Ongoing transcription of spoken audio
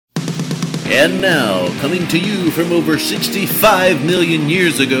And now, coming to you from over 65 million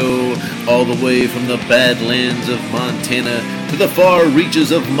years ago, all the way from the Badlands of Montana to the far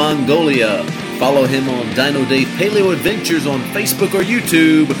reaches of Mongolia. Follow him on Dino Dave Paleo Adventures on Facebook or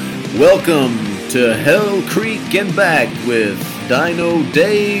YouTube. Welcome to Hell Creek and Back with Dino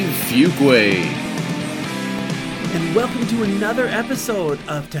Dave Fuquay. And welcome to another episode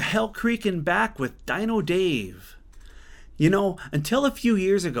of To Hell Creek and Back with Dino Dave. You know, until a few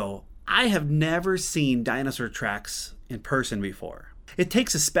years ago, I have never seen dinosaur tracks in person before. It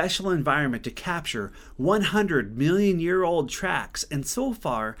takes a special environment to capture 100 million year old tracks, and so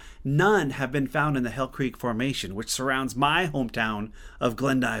far, none have been found in the Hell Creek Formation, which surrounds my hometown of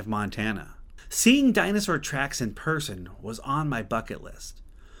Glendive, Montana. Seeing dinosaur tracks in person was on my bucket list.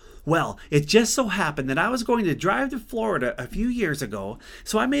 Well, it just so happened that I was going to drive to Florida a few years ago,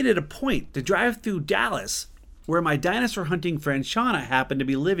 so I made it a point to drive through Dallas, where my dinosaur hunting friend Shauna happened to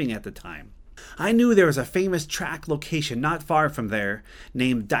be living at the time. I knew there was a famous track location not far from there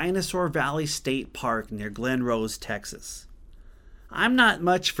named Dinosaur Valley State Park near Glen Rose, Texas. I'm not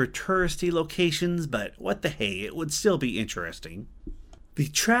much for touristy locations, but what the hey, it would still be interesting. The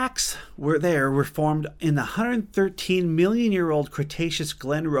tracks were formed in the 113 million year old Cretaceous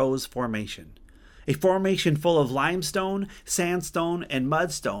Glen Rose Formation. A formation full of limestone, sandstone, and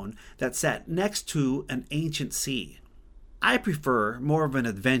mudstone that sat next to an ancient sea. I prefer more of an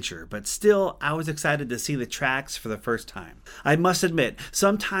adventure, but still I was excited to see the tracks for the first time. I must admit,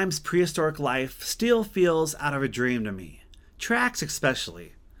 sometimes prehistoric life still feels out of a dream to me. Tracks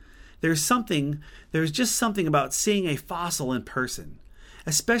especially. There's just something about seeing a fossil in person,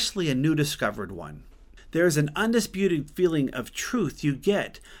 especially a new discovered one. There is an undisputed feeling of truth you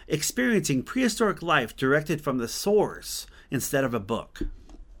get experiencing prehistoric life directed from the source instead of a book.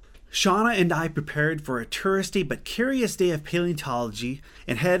 Shauna and I prepared for a touristy but curious day of paleontology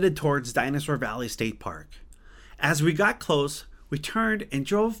and headed towards Dinosaur Valley State Park. As we got close, we turned and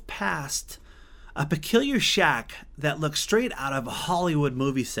drove past a peculiar shack that looked straight out of a Hollywood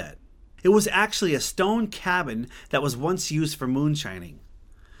movie set. It was actually a stone cabin that was once used for moonshining.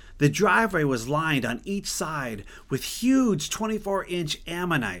 The driveway was lined on each side with huge 24-inch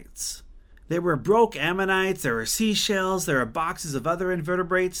ammonites. There were broke ammonites, there were seashells, there were boxes of other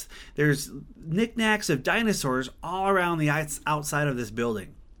invertebrates. There's knickknacks of dinosaurs all around the outside of this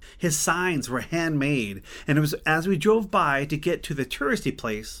building. His signs were handmade, and it was as we drove by to get to the touristy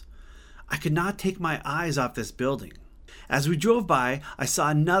place, I could not take my eyes off this building. As we drove by, I saw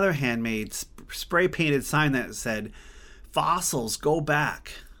another handmade spray-painted sign that said, "Fossils go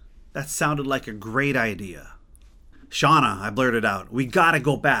back." That sounded like a great idea. "Shauna," I blurted out, "we gotta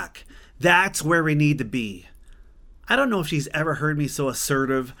go back. That's where we need to be." I don't know if she's ever heard me so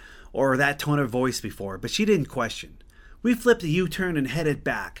assertive or that tone of voice before, but she didn't question. We flipped a U-turn and headed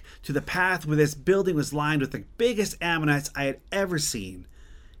back to the path where this building was lined with the biggest ammonites I had ever seen.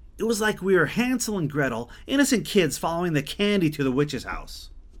 It was like we were Hansel and Gretel, innocent kids following the candy to the witch's house.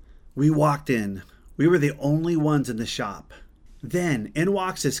 We walked in. We were the only ones in the shop. Then, in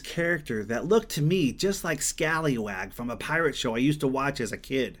walks this character that looked to me just like Scallywag from a pirate show I used to watch as a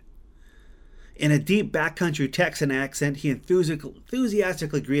kid. In a deep backcountry Texan accent, he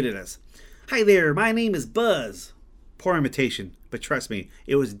enthusiastically greeted us. "Hi there, my name is Buzz." Poor imitation, but trust me,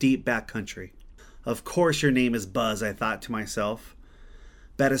 it was deep backcountry. Of course your name is Buzz, I thought to myself.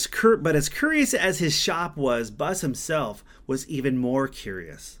 But as curious as his shop was, Buzz himself was even more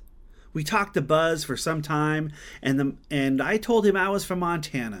curious. We talked to Buzz for some time, and I told him I was from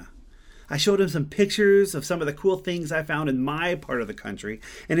Montana. I showed him some pictures of some of the cool things I found in my part of the country,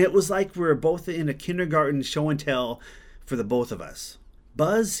 and it was like we were both in a kindergarten show and tell for the both of us.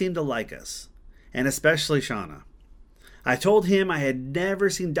 Buzz seemed to like us, and especially Shauna. I told him I had never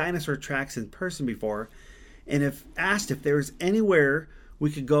seen dinosaur tracks in person before, and asked if there was anywhere we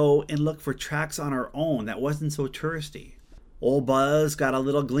could go and look for tracks on our own that wasn't so touristy. Old Buzz got a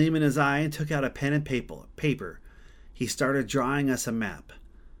little gleam in his eye and took out a pen and paper. He started drawing us a map.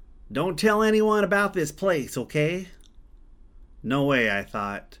 "Don't tell anyone about this place, okay?" No way, I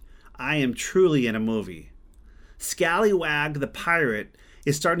thought. I am truly in a movie. Scallywag the pirate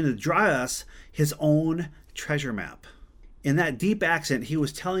is starting to draw us his own treasure map. In that deep accent, he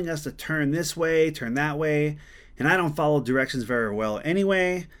was telling us to turn this way, turn that way, and I don't follow directions very well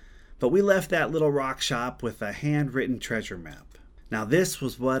anyway, but we left that little rock shop with a handwritten treasure map. Now this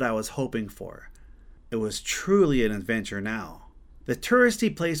was what I was hoping for. It was truly an adventure now. The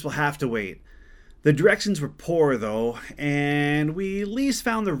touristy place will have to wait. The directions were poor though, and we at least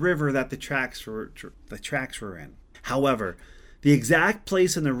found the river that the tracks were in. However, the exact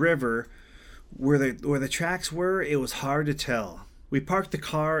place in the river where the tracks were, it was hard to tell. We parked the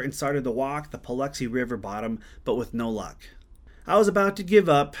car and started to walk the Paluxy River bottom, but with no luck. I was about to give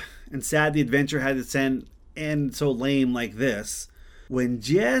up, and sad the adventure had to end so lame like this, when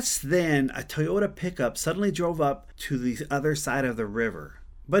just then a Toyota pickup suddenly drove up to the other side of the river.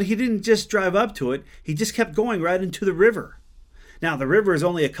 But he didn't just drive up to it, he just kept going right into the river. Now, the river is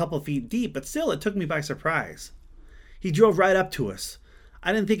only a couple feet deep, but still, it took me by surprise. He drove right up to us.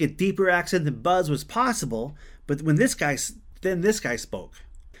 I didn't think a deeper accent than Buzz was possible, but when this guy spoke.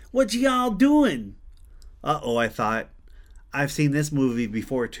 "What y'all doing?" Uh-oh, I thought. I've seen this movie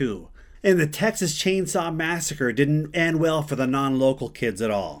before too. And the Texas Chainsaw Massacre didn't end well for the non-local kids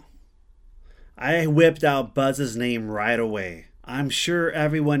at all. I whipped out Buzz's name right away. I'm sure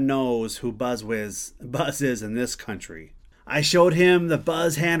everyone knows who Buzz is in this country. I showed him the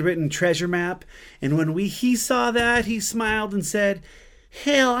Buzz handwritten treasure map, and when he saw that, he smiled and said,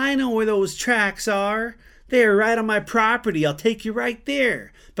 "Hell, I know where those tracks are. They're right on my property. I'll take you right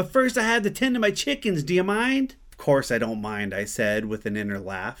there. But first I had to tend to my chickens. Do you mind?" "Of course I don't mind," I said with an inner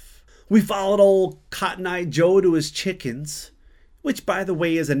laugh. We followed old Cotton Eye Joe to his chickens, which by the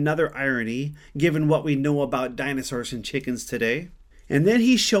way is another irony given what we know about dinosaurs and chickens today. And then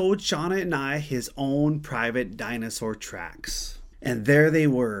he showed Shauna and I his own private dinosaur tracks. And there they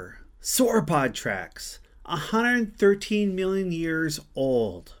were, sauropod tracks, 113 million years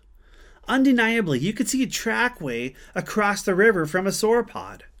old. Undeniably, you could see a trackway across the river from a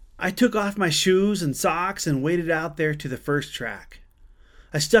sauropod. I took off my shoes and socks and waded out there to the first track.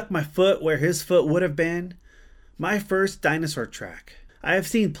 I stuck my foot where his foot would have been. My first dinosaur track. I have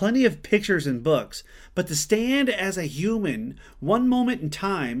seen plenty of pictures and books, but to stand as a human one moment in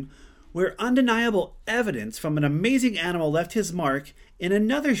time where undeniable evidence from an amazing animal left his mark in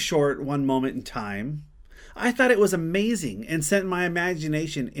another short one moment in time, I thought it was amazing and sent my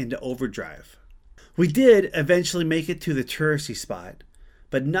imagination into overdrive. We did eventually make it to the touristy spot,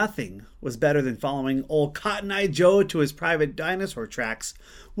 but nothing was better than following old Cotton Eye Joe to his private dinosaur tracks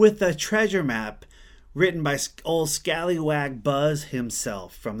with a treasure map written by old Scallywag Buzz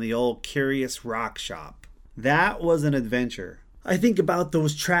himself from the old Curious Rock Shop. That was an adventure. I think about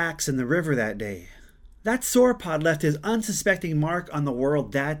those tracks in the river that day. That sauropod left his unsuspecting mark on the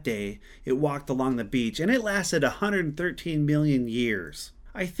world that day it walked along the beach, and it lasted 113 million years.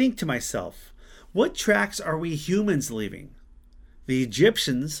 I think to myself, what tracks are we humans leaving? The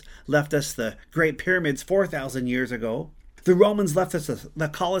Egyptians left us the Great Pyramids 4,000 years ago. The Romans left us the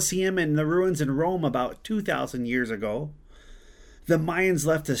Colosseum and the ruins in Rome about 2,000 years ago. The Mayans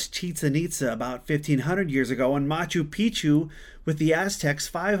left us Chichen Itza about 1,500 years ago, and Machu Picchu with the Aztecs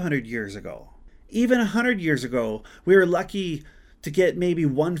 500 years ago. Even 100 years ago, we were lucky to get maybe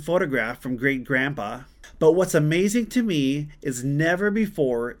one photograph from Great Grandpa. But what's amazing to me is never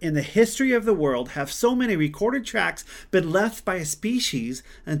before in the history of the world have so many recorded tracks been left by a species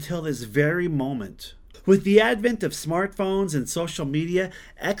until this very moment. With the advent of smartphones and social media,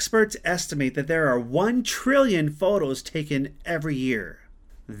 experts estimate that there are 1 trillion photos taken every year.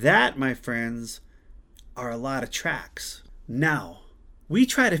 That, my friends, are a lot of tracks. Now, we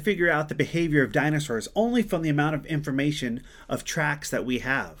try to figure out the behavior of dinosaurs only from the amount of information of tracks that we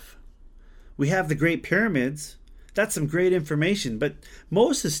have. We have the Great Pyramids. That's some great information, but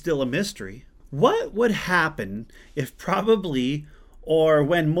most is still a mystery. What would happen if probably or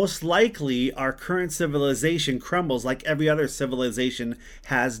when most likely our current civilization crumbles like every other civilization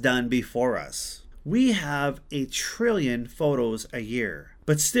has done before us? We have 1 trillion photos a year,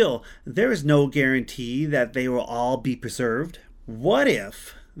 but still, there is no guarantee that they will all be preserved. What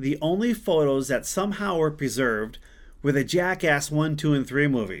if the only photos that somehow were preserved were the Jackass 1, 2, and 3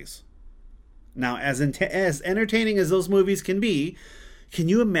 movies? Now, as entertaining as those movies can be, can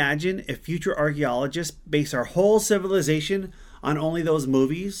you imagine if future archaeologists base our whole civilization on only those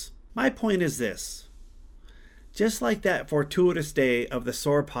movies? My point is this. Just like that fortuitous day of the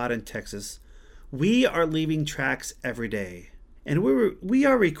sauropod in Texas, we are leaving tracks every day. And we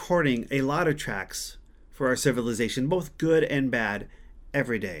are recording a lot of tracks for our civilization, both good and bad,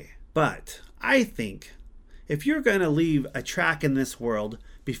 every day. But I think if you're going to leave a track in this world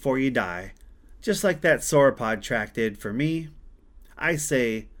before you die, just like that sauropod track did for me, I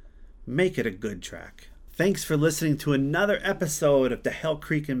say make it a good track. Thanks for listening to another episode of To Hell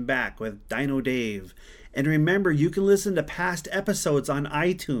Creek and Back with Dino Dave. And remember, you can listen to past episodes on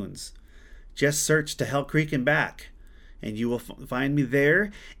iTunes. Just search To Hell Creek and Back, and you will find me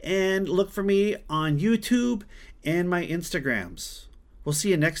there. And look for me on YouTube and my Instagrams. We'll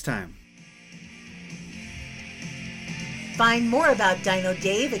see you next time. Find more about Dino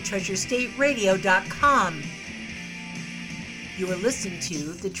Dave at TreasureStateRadio.com. You are listening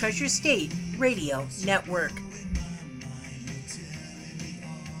to the Treasure State Radio Network.